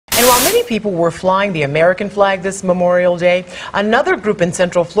While many people were flying the American flag this Memorial Day, another group in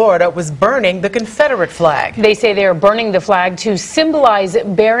Central Florida was burning the Confederate flag. They say they are burning the flag to symbolize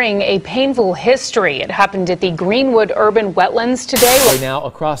burying a painful history. It happened at the Greenwood Urban Wetlands today. Right now,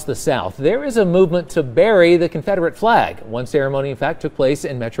 across the South, there is a movement to bury the Confederate flag. One ceremony, in fact, took place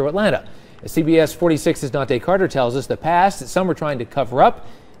in Metro Atlanta. As CBS 46's Dante Carter tells us, the past that some were trying to cover up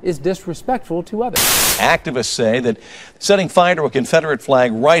is disrespectful to others. Activists say that setting fire to a Confederate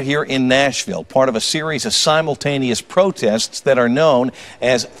flag right here in Nashville, part of a series of simultaneous protests that are known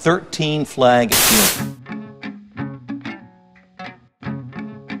as 13 Flag Day.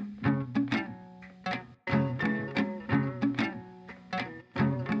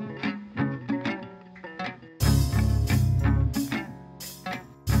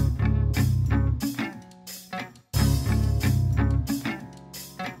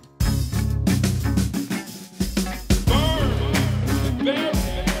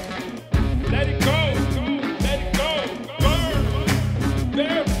 Let it go, let it go, burn,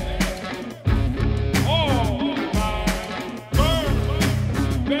 bury, all time, burn,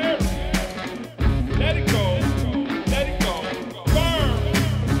 bury, let it go,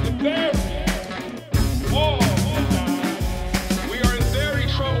 burn, bury, all time. We are in very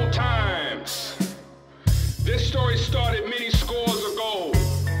troubled times. This story started many scores ago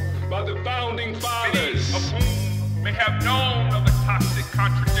by the founding fathers, of whom may have known of the toxic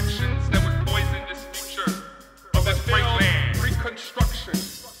contradictions that would poison this future of this great land. Reconstruction,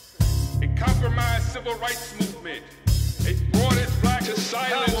 a compromised civil rights movement, it brought its black to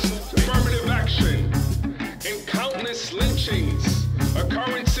silence, affirmative action, and countless lynchings,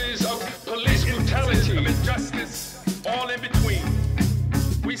 occurrences of police brutality, of injustice, all in between.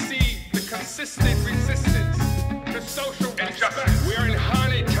 We see the consistent resistance to social injustice. We're in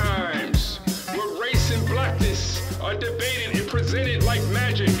haunted times where race and blackness are debated and presented like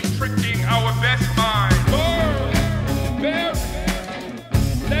magic, tricking our best minds. Burn, bury,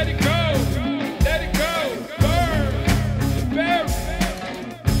 let it go, burn, bury,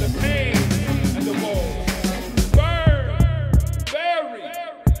 the pain and the woe. Burn, bury,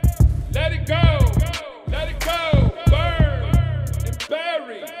 let it go, burn, and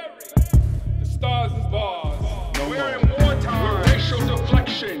bury the stars and bars. We're in wartime, where racial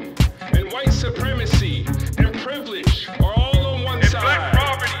deflection and white supremacy and privilege are all on one side. Black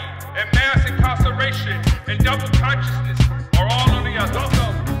poverty and mass incarceration and double consciousness are all on the other.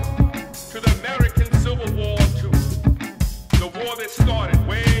 Welcome to the American Civil War II, the war that started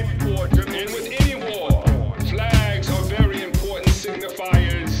way before Germany. And with any war, flags are very important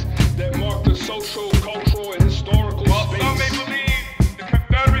signifiers that mark the social, cultural, and historical space. Some may believe the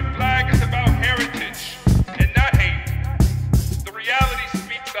Confederate flag is about heritage and not hate. The reality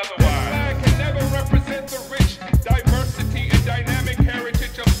speaks otherwise. The flag can never represent the rich diversity and dynamic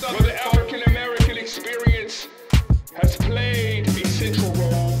heritage of Southern where the African American experience has played a central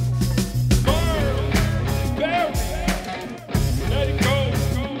role. Burn, bury, let it go,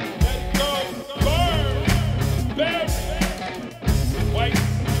 burn, bury, white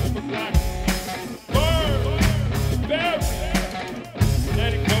over black. Burn, bury,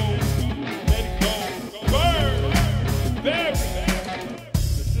 let it go, burn, bury.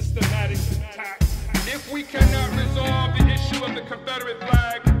 The systematic attack. If we cannot resolve the issue of the Confederate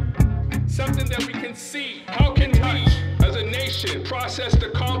flag, something that we can see, how can we, as a nation, process the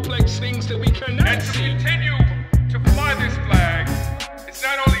complex things that we cannot see? And to continue to fly this flag, it's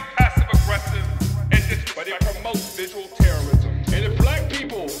not only passive-aggressive and disrespectful, but it promotes visual terrorism. And if black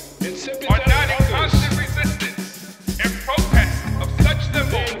people and sympathetic are not in constant resistance and protest of such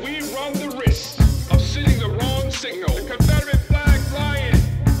symbols, then we run the risk of sending the wrong signal. The Confederate flag flying,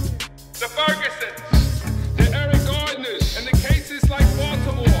 the Fergusons, the Eric Gardners, and the cases like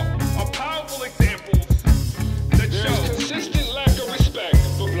Baltimore are powerful examples that show consistent lack of respect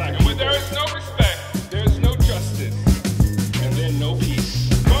for black people. And when there is no respect, there is no justice, and then no peace.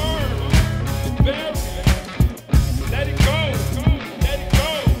 Burn, bury, let it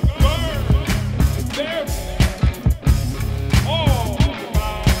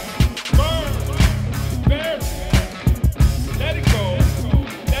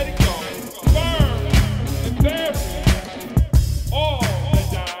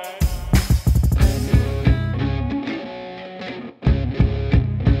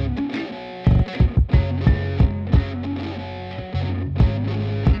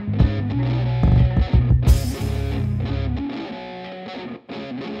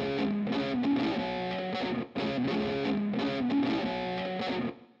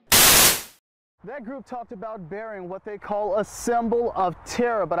That group talked about bearing what they call a symbol of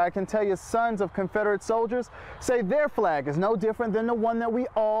terror, but I can tell you sons of Confederate soldiers say their flag is no different than the one that we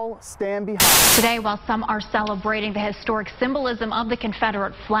all stand behind. Today, while some are celebrating the historic symbolism of the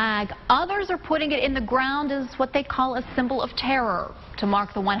Confederate flag, others are putting it in the ground as what they call a symbol of terror. To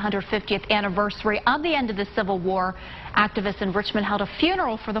mark the 150th anniversary of the end of the Civil War, activists in Richmond held a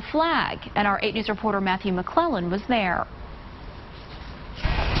funeral for the flag, and our 8 News reporter Matthew McClellan was there.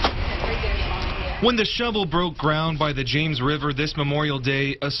 When the shovel broke ground by the James River this Memorial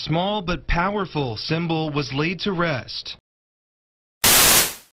Day, a small but powerful symbol was laid to rest.